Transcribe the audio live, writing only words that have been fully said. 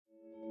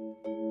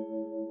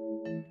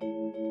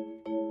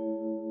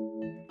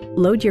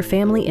Load your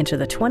family into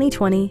the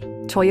 2020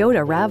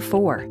 Toyota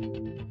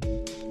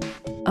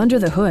RAV4. Under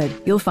the hood,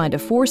 you'll find a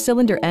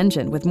 4-cylinder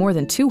engine with more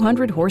than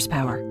 200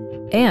 horsepower.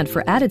 And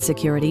for added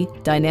security,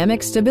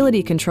 dynamic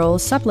stability control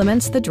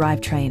supplements the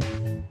drivetrain.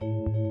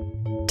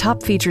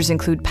 Top features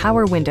include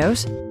power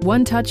windows,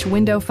 one-touch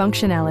window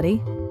functionality,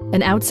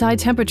 an outside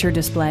temperature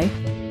display,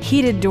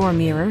 heated door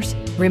mirrors,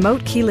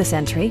 remote keyless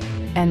entry,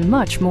 and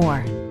much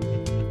more.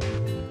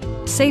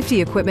 Safety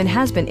equipment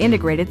has been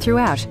integrated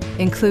throughout,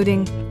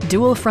 including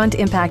dual front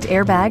impact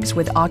airbags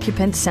with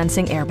occupant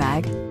sensing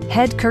airbag,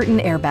 head curtain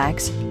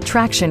airbags,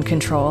 traction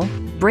control,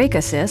 brake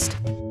assist,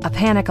 a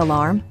panic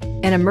alarm,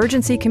 an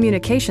emergency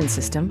communication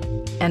system,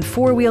 and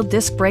 4-wheel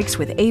disc brakes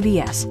with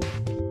ABS.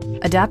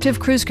 Adaptive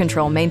Cruise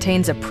Control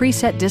maintains a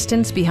preset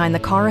distance behind the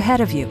car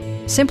ahead of you,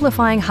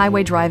 simplifying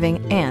highway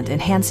driving and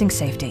enhancing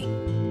safety.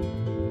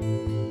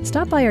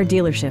 Stop by our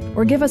dealership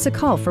or give us a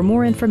call for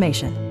more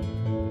information.